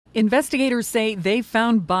Investigators say they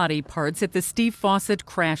found body parts at the Steve Fossett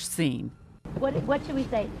crash scene. What should we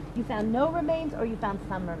say? You found no remains or you found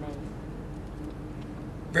some remains?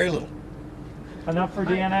 Very little. Enough for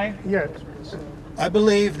DNA? Yes. I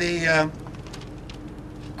believe the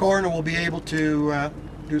coroner will be able to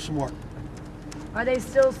do some more. Are they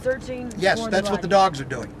still searching? Yes, that's what the dogs are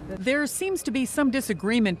doing. There seems to be some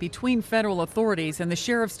disagreement between federal authorities and the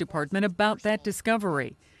Sheriff's Department about that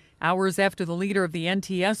discovery. Hours after the leader of the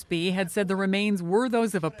NTSB had said the remains were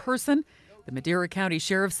those of a person, the Madera County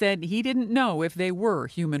Sheriff said he didn't know if they were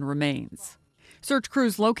human remains. Search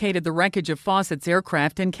crews located the wreckage of Fossett's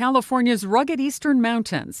aircraft in California's rugged eastern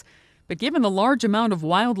mountains. But given the large amount of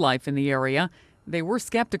wildlife in the area, they were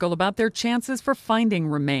skeptical about their chances for finding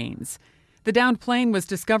remains. The downed plane was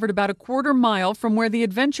discovered about a quarter-mile from where the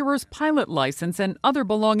adventurer's pilot license and other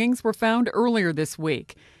belongings were found earlier this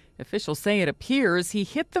week. Officials say it appears he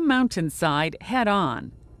hit the mountainside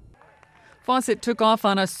head-on. Fossett took off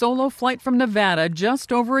on a solo flight from Nevada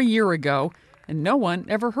just over a year ago, and no one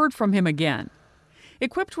ever heard from him again.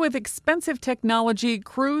 Equipped with expensive technology,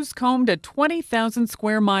 crews combed a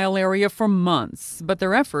 20,000-square-mile area for months, but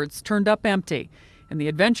their efforts turned up empty, and the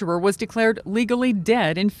adventurer was declared legally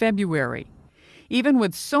dead in February. Even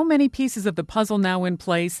with so many pieces of the puzzle now in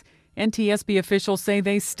place, NTSB officials say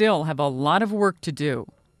they still have a lot of work to do.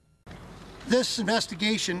 This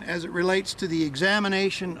investigation, as it relates to the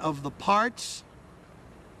examination of the parts,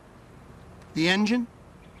 the engine,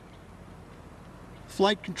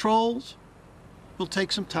 flight controls, will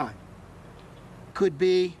take some time. Could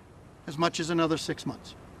be as much as another 6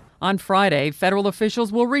 months. On Friday, federal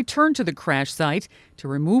officials will return to the crash site to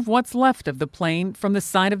remove what's left of the plane from the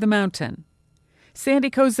side of the mountain. Sandy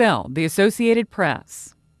Kozel, The Associated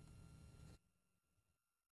Press.